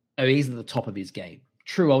 he's at the top of his game.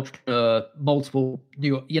 True entrepreneur, multiple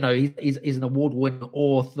new, he's an award-winning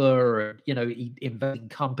author, and he invests in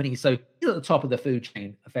companies. So he's at the top of the food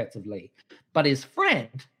chain effectively. But his friend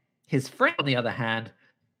on the other hand,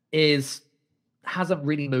 hasn't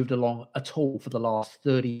really moved along at all for the last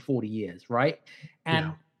 30, 40 years, right?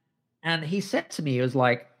 And he said to me, he was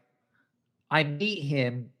like, I meet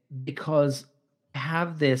him because I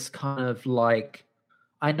have this kind of like,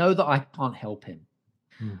 I know that I can't help him.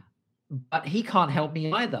 But he can't help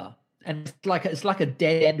me either. And it's like a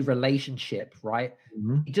dead end relationship, right?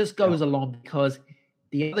 It just goes along because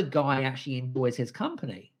the other guy actually enjoys his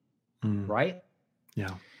company, right? Yeah.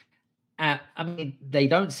 I mean, they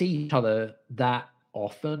don't see each other that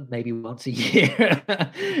often, maybe once a year.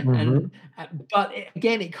 But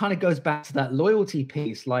again, it kind of goes back to that loyalty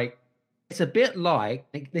piece. Like, it's a bit like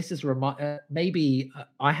this is maybe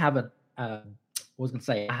I haven't. I was going to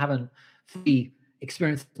say I haven't fully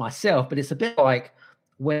experienced myself, but it's a bit like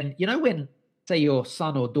when say your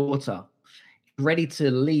son or daughter is ready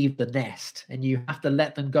to leave the nest and you have to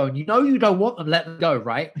let them go, and you don't want them, let them go,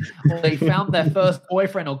 right? Or they found their first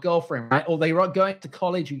boyfriend or girlfriend, right? Or they are going to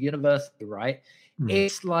college or university, right?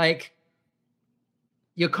 It's like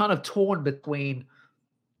you're kind of torn between,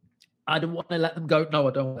 I don't want to let them go. No,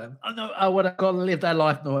 I don't want them. Oh, no, I want to live their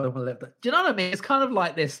life. No, I don't want to live that. Do you know what I mean? It's kind of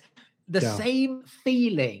like the same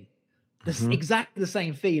feeling. Exactly the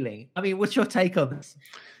same feeling. I mean, what's your take on this?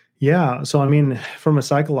 Yeah. So, I mean, from a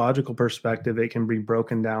psychological perspective, it can be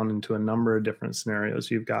broken down into a number of different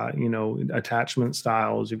scenarios. You've got, attachment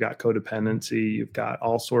styles, you've got codependency, you've got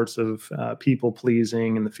all sorts of people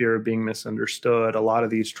pleasing and the fear of being misunderstood. A lot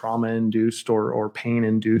of these trauma-induced or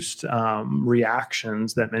pain-induced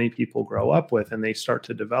reactions that many people grow up with and they start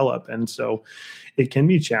to develop. And so it can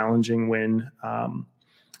be challenging when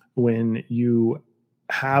you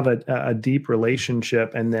have a deep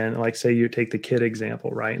relationship, and then like say you take the kid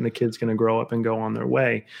example, right? And the kid's going to grow up and go on their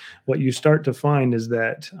way. What you start to find is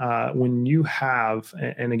that when you have,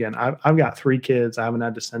 and again, I've got 3 kids, I haven't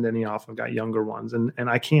had to send any off. I've got younger ones, and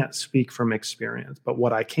I can't speak from experience, but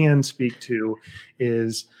what I can speak to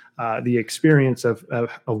is the experience of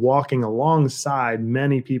walking alongside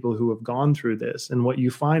many people who have gone through this. And what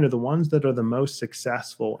you find are the ones that are the most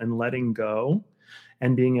successful in letting go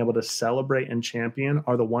and being able to celebrate and champion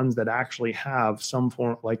are the ones that actually have some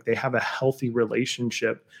form, like they have a healthy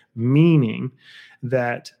relationship, meaning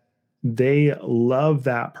that they love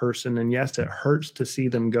that person. And yes, it hurts to see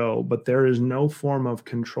them go, but there is no form of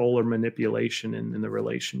control or manipulation in the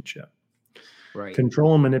relationship. Right.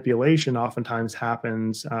 Control and manipulation oftentimes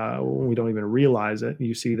happens when we don't even realize it.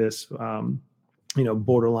 You see this,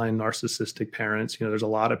 borderline narcissistic parents. There's a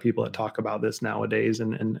lot of people that talk about this nowadays,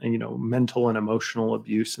 and mental and emotional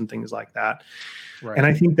abuse and things like that. Right. And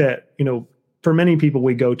I think that, for many people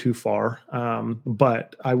we go too far.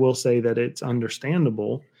 But I will say that it's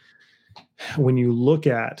understandable when you look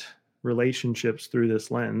at relationships through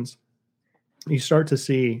this lens, you start to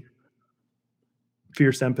see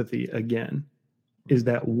fierce empathy again. Is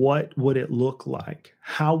that what would it look like?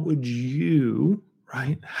 How would you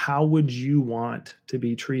want to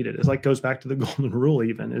be treated? It's like, goes back to the golden rule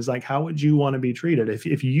even, is like, how would you want to be treated?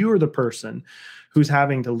 If you're the person who's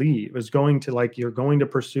having to leave, is going to you're going to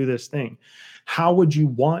pursue this thing, how would you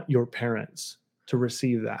want your parents to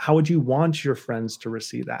receive that? How would you want your friends to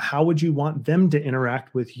receive that? How would you want them to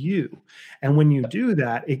interact with you? And when you do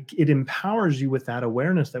that, it empowers you with that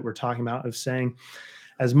awareness that we're talking about of saying,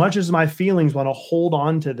 as much as my feelings want to hold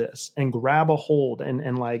on to this and grab a hold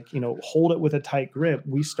and hold it with a tight grip,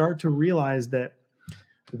 we start to realize that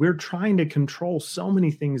we're trying to control so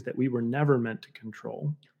many things that we were never meant to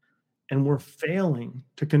control. And we're failing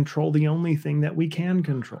to control the only thing that we can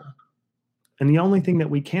control. And the only thing that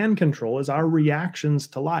we can control is our reactions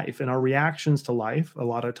to life. And our reactions to life, a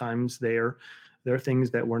lot of times they're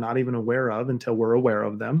things that we're not even aware of until we're aware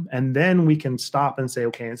of them. And then we can stop and say,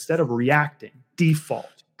 okay, instead of reacting,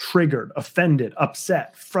 default, triggered, offended,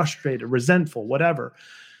 upset, frustrated, resentful, whatever,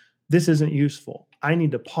 this isn't useful. I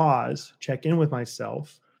need to pause, check in with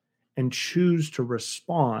myself, and choose to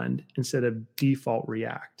respond instead of default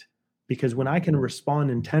react. Because when I can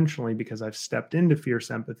respond intentionally, because I've stepped into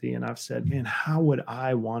fierce empathy and I've said, man, how would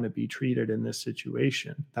I want to be treated in this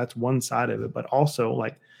situation? That's one side of it. But also,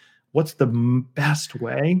 what's the best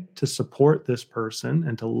way to support this person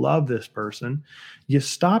and to love this person, you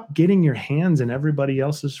stop getting your hands in everybody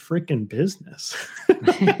else's freaking business.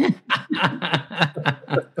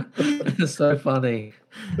 It's so funny.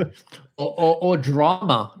 Or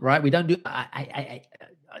drama, right? We don't do.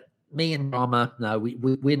 Me and drama. No,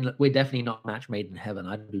 we're definitely not a match made in heaven.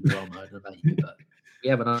 I don't do drama. I don't know about you, but we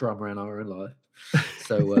have enough drama in our own life.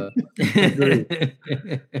 So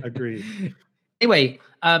Agreed. Anyway,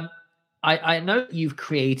 I know you've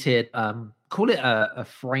created call it a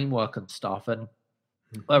framework and stuff, and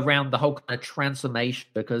around the whole kind of transformation,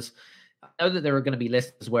 because I know that there are going to be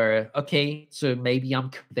listeners where, okay, so maybe I'm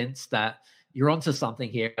convinced that you're onto something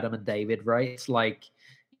here, Adam and David, right? It's like,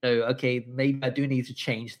 okay, maybe I do need to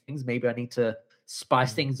change things. Maybe I need to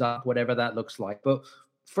spice things up, whatever that looks like. But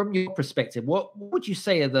from your perspective, what would you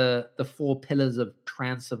say are the 4 pillars of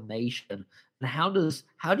transformation, and how do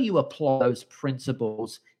you apply those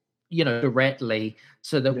principles, directly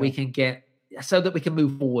so that we can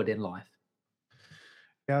move forward in life?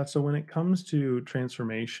 Yeah. So when it comes to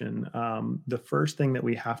transformation, the first thing that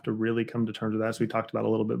we have to really come to terms with, as we talked about a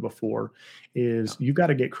little bit before, is you got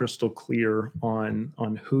to get crystal clear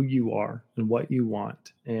on who you are and what you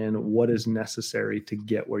want and what is necessary to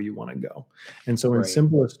get where you want to go. And so in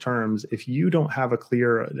simplest terms, if you don't have a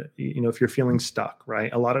clear, if you're feeling stuck,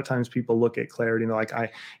 right? A lot of times people look at clarity and they're like,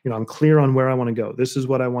 I'm clear on where I want to go. This is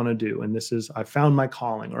what I want to do. And I found my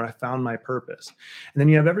calling, or I found my purpose. And then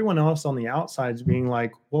you have everyone else on the outsides being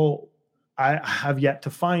like, well, I have yet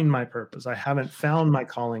to find my purpose. I haven't found my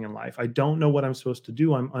calling in life. I don't know what I'm supposed to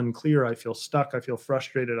do. I'm unclear. I feel stuck. I feel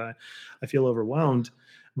frustrated. I feel overwhelmed.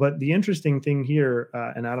 But the interesting thing here,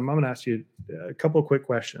 and Adam, I'm going to ask you a couple of quick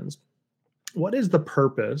questions. What is the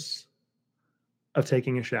purpose of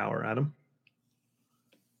taking a shower, Adam?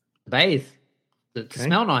 Bathe. To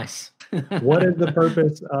smell nice. What is the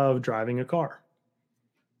purpose of driving a car?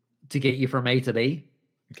 To get you from A to B.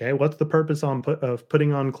 Okay, what's the purpose of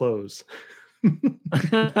putting on clothes?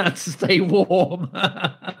 To stay warm.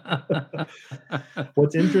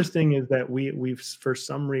 What's interesting is that we've for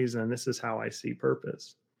some reason, and this is how I see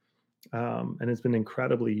purpose, and it's been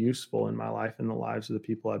incredibly useful in my life and the lives of the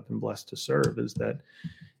people I've been blessed to serve, is that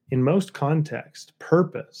in most contexts,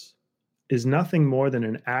 purpose is nothing more than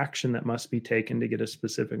an action that must be taken to get a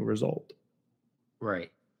specific result. Right.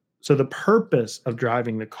 So the purpose of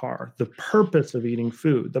driving the car, the purpose of eating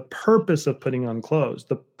food, the purpose of putting on clothes,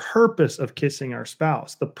 the purpose of kissing our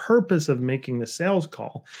spouse, the purpose of making the sales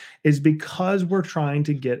call is because we're trying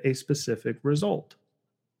to get a specific result.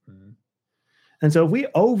 Mm-hmm. And so if we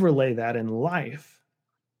overlay that in life,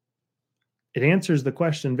 it answers the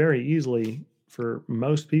question very easily for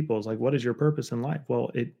most people. It's like, what is your purpose in life?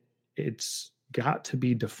 Well, it's got to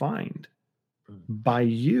be defined by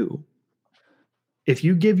you. If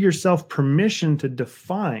you give yourself permission to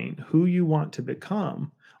define who you want to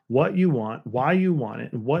become, what you want, why you want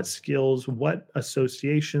it, what skills, what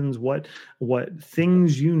associations, what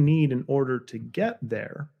things you need in order to get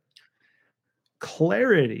there,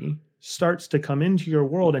 clarity starts to come into your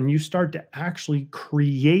world, and you start to actually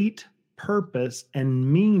create purpose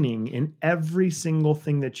and meaning in every single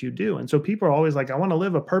thing that you do. And so people are always like, I want to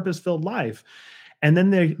live a purpose-filled life. And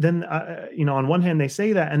then on one hand they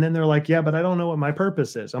say that, and then they're like, yeah, but I don't know what my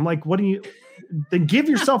purpose is. I'm like, then give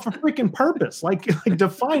yourself a freaking purpose, like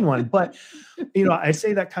define one. But, I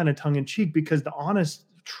say that kind of tongue in cheek because the honest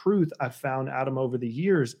truth I've found, Adam, over the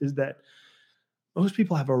years is that most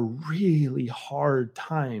people have a really hard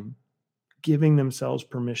time giving themselves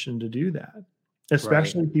permission to do that,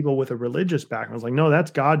 especially people with a religious background. It's like, no,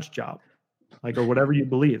 that's God's job. Or whatever you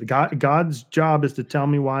believe. God's job is to tell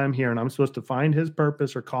me why I'm here, and I'm supposed to find his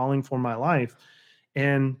purpose or calling for my life.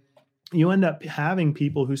 And you end up having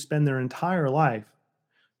people who spend their entire life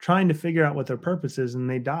trying to figure out what their purpose is, and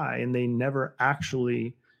they die, and they never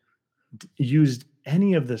actually used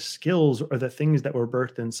any of the skills or the things that were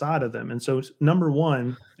birthed inside of them. And so number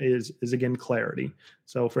one is again, clarity.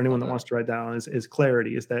 So for anyone that wants to write down is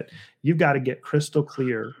clarity, is that you've got to get crystal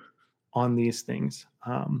clear on these things.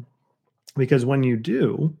 Because when you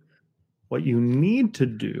do, what you need to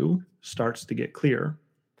do starts to get clear.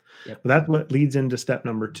 Yep. That's what leads into step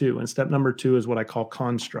number 2. And step number 2 is what I call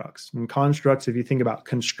constructs. And constructs, if you think about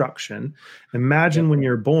construction, imagine when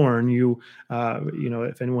you're born,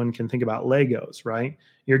 if anyone can think about Legos, right?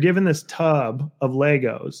 You're given this tub of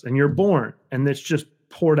Legos and you're born, and it's just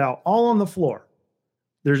poured out all on the floor.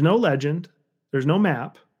 There's no legend. There's no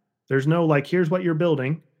map. There's no here's what you're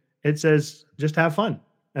building. It says, just have fun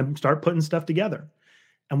and start putting stuff together.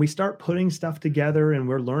 And we start putting stuff together, and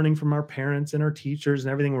we're learning from our parents and our teachers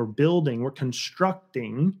and everything. We're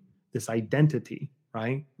constructing this identity,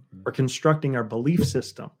 right? We're constructing our belief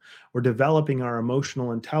system. We're developing our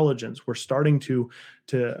emotional intelligence. We're starting to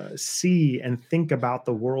see and think about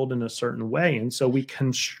the world in a certain way. And so we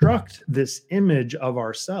construct this image of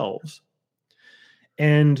ourselves.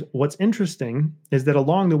 And what's interesting is that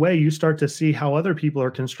along the way, you start to see how other people are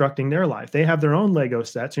constructing their life. They have their own Lego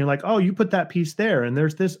sets, and you're like, oh, you put that piece there, and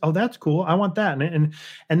there's this. Oh, that's cool. I want that. And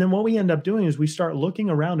then what we end up doing is we start looking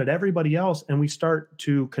around at everybody else, and we start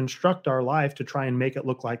to construct our life to try and make it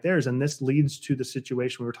look like theirs. And this leads to the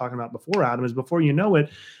situation we were talking about before, Adam, is before you know it,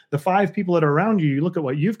 the 5 people that are around you, you look at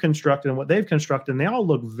what you've constructed and what they've constructed, and they all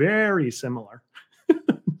look very similar.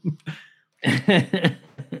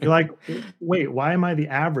 You're like, wait, why am I the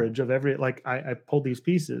average of every, like I pulled these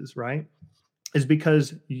pieces, right? Is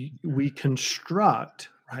because we construct,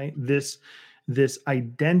 right, this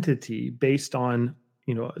identity based on,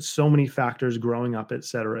 so many factors growing up, et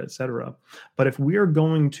cetera, et cetera. But if we are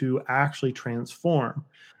going to actually transform,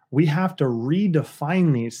 we have to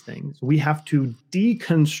redefine these things. We have to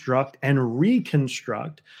deconstruct and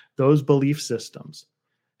reconstruct those belief systems,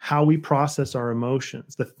 how we process our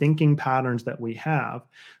emotions, the thinking patterns that we have,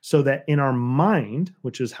 so that in our mind,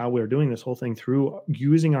 which is how we're doing this whole thing through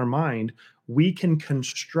using our mind, we can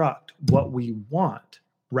construct what we want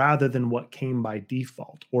rather than what came by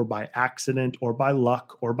default or by accident or by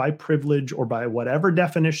luck or by privilege or by whatever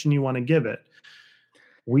definition you want to give it.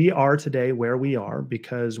 We are today where we are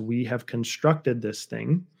because we have constructed this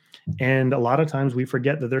thing. And a lot of times we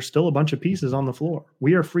forget that there's still a bunch of pieces on the floor.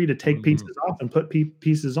 We are free to take pieces off and put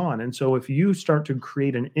pieces on. And so if you start to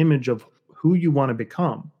create an image of who you want to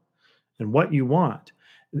become and what you want,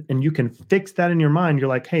 and you can fix that in your mind, you're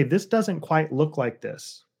like, hey, this doesn't quite look like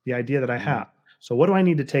this, the idea that I have. So what do I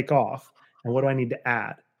need to take off and what do I need to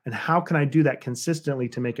add? And how can I do that consistently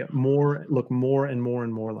to make it look more and more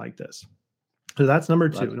and more like this? So that's number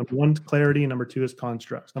 2. Number 1 is clarity. Number 2 is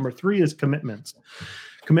constructs. Number 3 is commitments.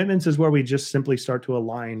 Commitments is where we just simply start to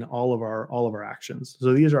align all of our actions.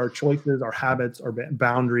 So these are our choices, our habits, our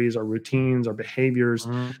boundaries, our routines, our behaviors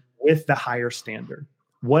with the higher standard.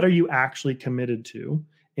 What are you actually committed to?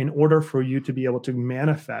 In order for you to be able to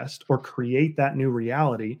manifest or create that new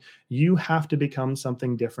reality, you have to become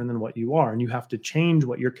something different than what you are. And you have to change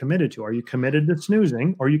what you're committed to. Are you committed to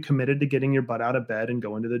snoozing? Or are you committed to getting your butt out of bed and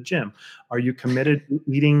going to the gym? Are you committed to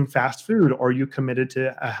eating fast food? Or are you committed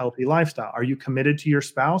to a healthy lifestyle? Are you committed to your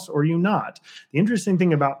spouse or are you not? The interesting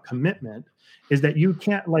thing about commitment is that you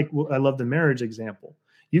can't, like, I love the marriage example.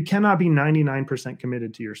 You cannot be 99%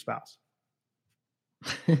 committed to your spouse.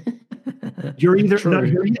 You're either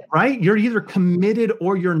you're either committed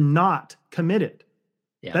or you're not committed.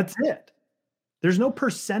 Yeah. That's it. There's no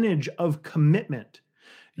percentage of commitment.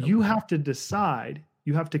 Nope. You have to decide,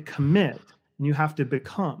 you have to commit, and you have to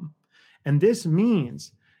become. And this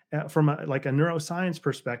means from a neuroscience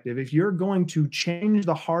perspective, if you're going to change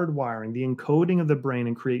the hardwiring, the encoding of the brain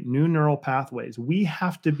and create new neural pathways, we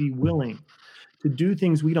have to be willing to do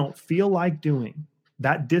things we don't feel like doing,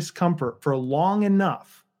 that discomfort, for long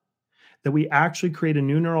enough that we actually create a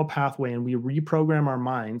new neural pathway and we reprogram our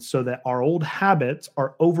minds so that our old habits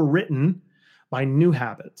are overwritten by new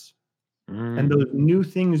habits. And those new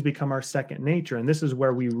things become our second nature. And this is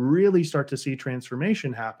where we really start to see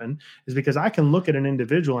transformation happen, is because I can look at an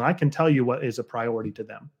individual and I can tell you what is a priority to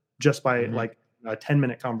them just by like a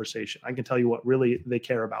 10-minute conversation. I can tell you what really they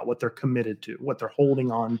care about, what they're committed to, what they're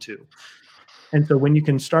holding on to. And so when you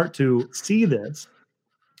can start to see this,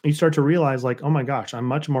 you start to realize, like, oh my gosh, I'm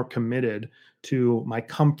much more committed to my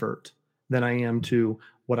comfort than I am to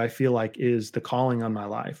what I feel like is the calling on my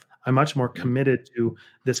life. I'm much more committed to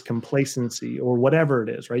this complacency or whatever it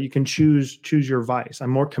is, right? You can choose your vice. I'm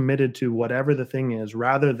more committed to whatever the thing is,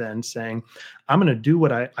 rather than saying, I'm going to do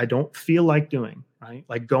what I don't feel like doing, right?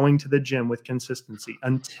 Like going to the gym with consistency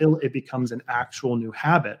until it becomes an actual new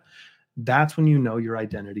habit. That's when you know your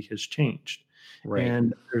identity has changed. Right.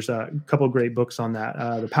 And there's a couple of great books on that.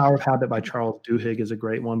 The Power of Habit by Charles Duhigg is a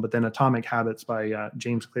great one, but then Atomic Habits by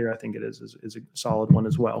James Clear, I think it is a solid one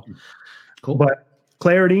as well. Cool. But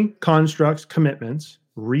clarity, constructs, commitments,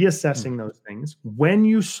 reassessing those things. When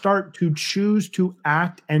you start to choose to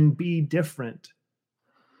act and be different,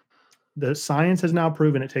 the science has now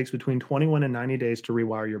proven it takes between 21 and 90 days to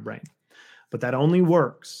rewire your brain. But that only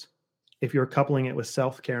works if you're coupling it with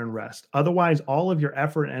self-care and rest. Otherwise, all of your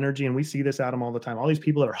effort and energy, and we see this, Adam, all the time, all these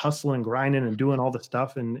people that are hustling, grinding, and doing all the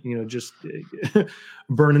stuff and, just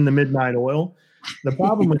burning the midnight oil. The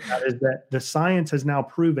problem with that is that the science has now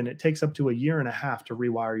proven it takes up to a year and a half to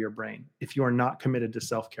rewire your brain if you are not committed to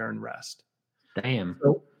self-care and rest. Damn.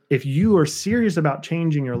 So if you are serious about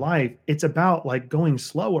changing your life, it's about like going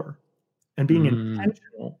slower and being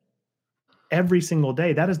intentional every single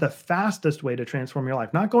day. That is the fastest way to transform your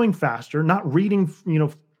life. Not going faster, not reading,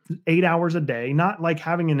 8 hours a day, not like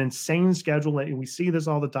having an insane schedule. We see this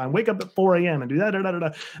all the time. Wake up at 4 a.m. and do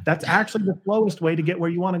that. That's actually the slowest way to get where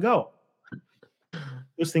you want to go.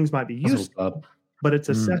 Those things might be useful, but it's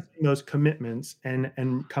assessing those commitments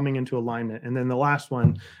and coming into alignment. And then the last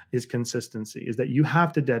one is consistency, is that you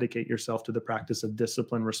have to dedicate yourself to the practice of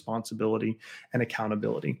discipline, responsibility, and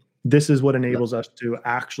accountability. This is what enables us to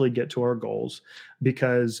actually get to our goals,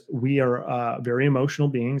 because we are very emotional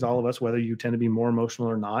beings, all of us, whether you tend to be more emotional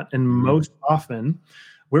or not. And most often,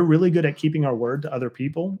 we're really good at keeping our word to other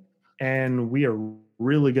people, and we are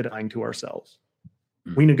really good at lying to ourselves.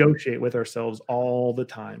 We negotiate with ourselves all the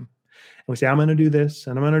time. And we say, I'm going to do this,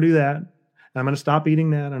 and I'm going to do that. And I'm going to stop eating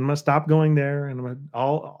that. And I'm going to stop going there. And I'm going to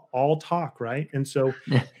all talk, right? And so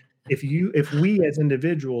if we as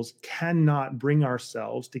individuals cannot bring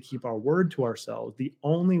ourselves to keep our word to ourselves, the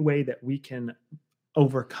only way that we can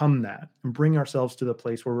overcome that and bring ourselves to the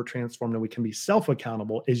place where we're transformed and we can be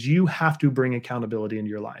self-accountable is you have to bring accountability into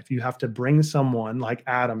your life. You have to bring someone like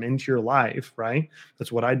Adam into your life, right?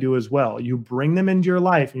 That's what I do as well. You bring them into your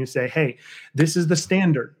life and you say, hey, this is the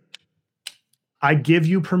standard. I give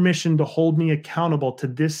you permission to hold me accountable to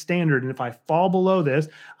this standard. And if I fall below this,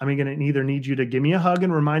 I'm going to either need you to give me a hug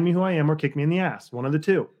and remind me who I am or kick me in the ass. One of the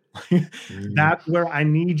two. That's where I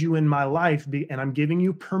need you in my life. And I'm giving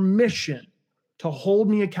you permission to hold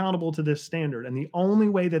me accountable to this standard. And the only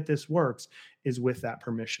way that this works is with that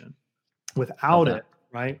permission. Without it,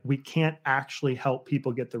 right, we can't actually help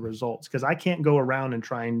people get the results, because I can't go around and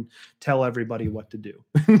try and tell everybody what to do.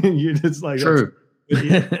 It's like, true.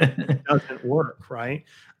 It doesn't work, right?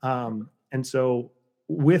 And so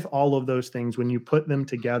with all of those things, when you put them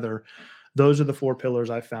together, those are the 4 pillars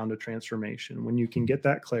I found of transformation. When you can get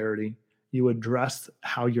that clarity, you address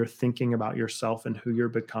how you're thinking about yourself and who you're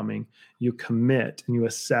becoming. You commit and you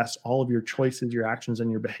assess all of your choices, your actions, and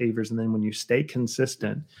your behaviors. And then when you stay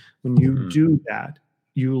consistent, when you do that,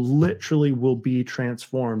 you literally will be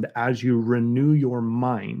transformed as you renew your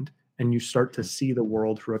mind and you start to see the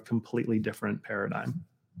world through a completely different paradigm.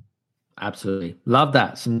 Absolutely. Love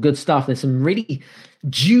that. Some good stuff. There's some really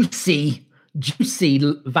juicy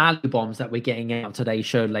value bombs that we're getting out today's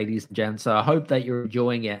show, ladies and gents. So I hope that you're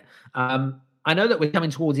enjoying it. I know that we're coming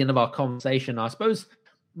towards the end of our conversation. I suppose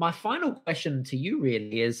my final question to you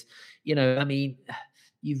really is,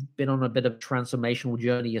 you've been on a bit of a transformational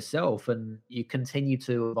journey yourself, and you continue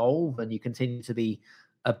to evolve and you continue to be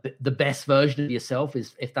the best version of yourself,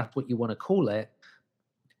 if that's what you want to call it.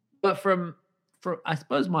 But I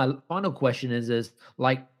suppose my final question is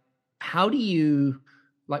like, how do you,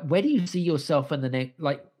 like, where do you see yourself in the next,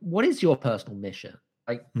 like, what is your personal mission?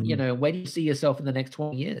 Like, where do you see yourself in the next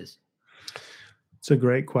 20 years? It's a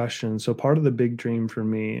great question. So part of the big dream for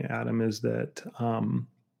me, Adam, is that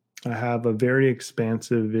I have a very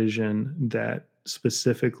expansive vision that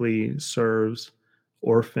specifically serves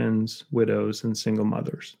orphans, widows, and single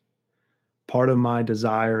mothers. Part of my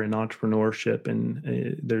desire in entrepreneurship,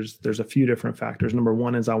 and there's a few different factors. Number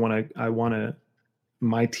one is I want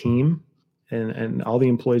my team and all the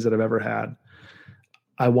employees that I've ever had,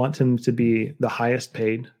 I want them to be the highest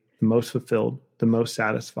paid, the most fulfilled, the most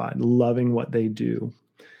satisfied, loving what they do.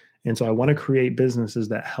 And so I want to create businesses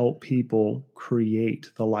that help people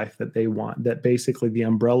create the life that they want, that basically the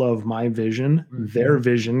umbrella of my vision, their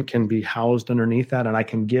vision can be housed underneath that. And I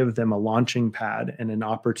can give them a launching pad and an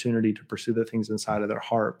opportunity to pursue the things inside of their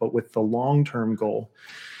heart. But with the long-term goal,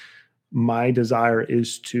 my desire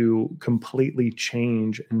is to completely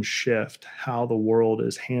change and shift how the world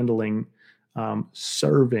is handling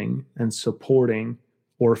serving and supporting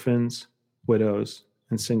orphans, widows,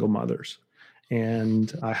 and single mothers.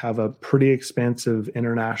 And I have a pretty expansive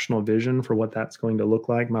international vision for what that's going to look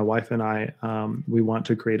like. My wife and I, we want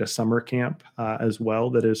to create a summer camp as well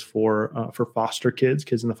that is for foster kids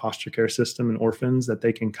in the foster care system and orphans, that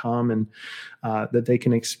they can come and that they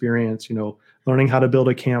can experience, learning how to build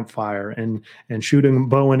a campfire and shooting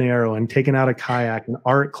bow and arrow and taking out a kayak and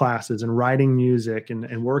art classes and writing music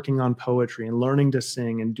and working on poetry and learning to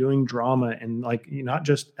sing and doing drama and not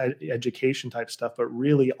just education type stuff, but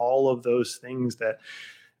really all of those things that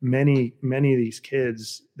many of these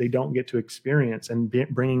kids, they don't get to experience, and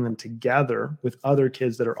bringing them together with other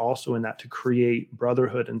kids that are also in that to create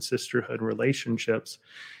brotherhood and sisterhood relationships.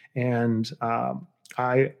 And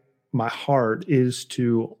my heart is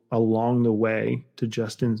to, along the way, to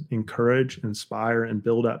just encourage, inspire, and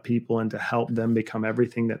build up people and to help them become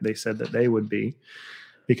everything that they said that they would be,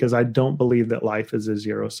 because I don't believe that life is a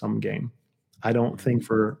zero-sum game. I don't think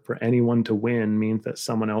for anyone to win means that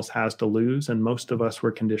someone else has to lose. And most of us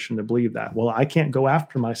were conditioned to believe that. Well, I can't go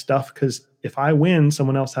after my stuff because if I win,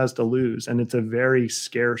 someone else has to lose. And it's a very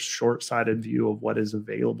scarce, short-sighted view of what is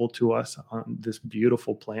available to us on this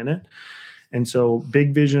beautiful planet. And so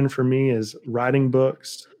big vision for me is writing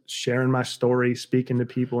books, sharing my story, speaking to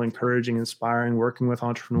people, encouraging, inspiring, working with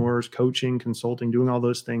entrepreneurs, coaching, consulting, doing all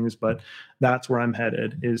those things. But that's where I'm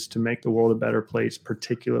headed, is to make the world a better place,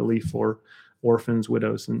 particularly for orphans,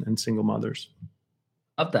 widows, and single mothers.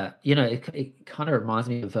 Love that. It kind of reminds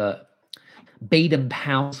me of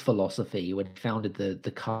Baden-Powell's philosophy when he founded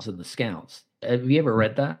the Cubs and the Scouts. Have you ever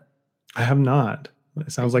read that? I have not.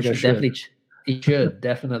 It sounds like I should. You should,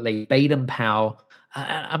 definitely. Baden-Powell.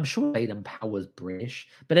 I'm sure Baden-Powell was British.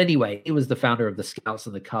 But anyway, he was the founder of the Scouts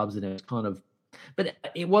and the Cubs, and it was kind of, but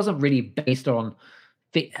it wasn't really based on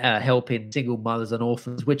helping single mothers and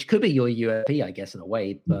orphans, which could be your USP, I guess, in a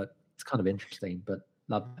way, but it's kind of interesting, but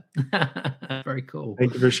love it. Very cool.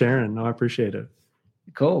 Thank you for sharing. No, I appreciate it.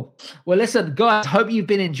 Cool. Well, listen, guys, hope you've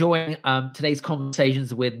been enjoying today's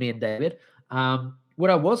conversations with me and David. What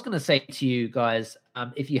I was going to say to you guys,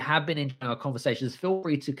 if you have been enjoying our conversations, feel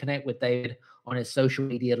free to connect with David on his social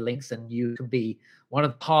media links, and you can be one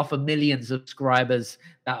of 500,000 subscribers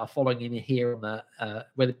that are following him here on the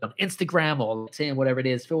whether it's on Instagram or LinkedIn, whatever it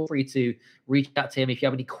is. Feel free to reach out to him if you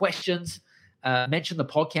have any questions. Mention the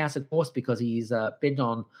podcast, of course, because he's been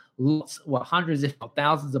on hundreds, if not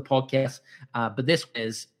thousands of podcasts. But this one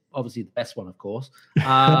is obviously the best one, of course.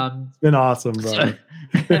 It's been awesome, bro.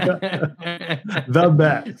 The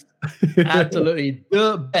best. Absolutely.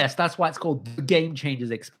 The best. That's why it's called the Game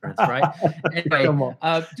Changers Experience, right? Anyway,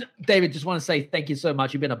 David, just want to say thank you so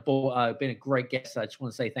much. You've been a great guest. I just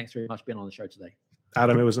want to say thanks very much for being on the show today.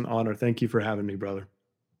 Adam, it was an honor. Thank you for having me, brother.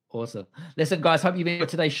 Awesome. Listen, guys, hope you've enjoyed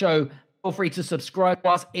today's show. Feel free to subscribe to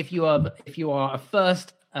us. If you are a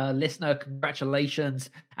first listener, congratulations.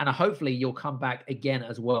 And hopefully you'll come back again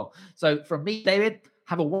as well. So from me, David,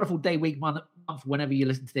 have a wonderful day, week, month, whenever you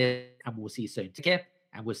listen to this, and we'll see you soon. Take care,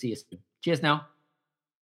 and we'll see you soon. Cheers now.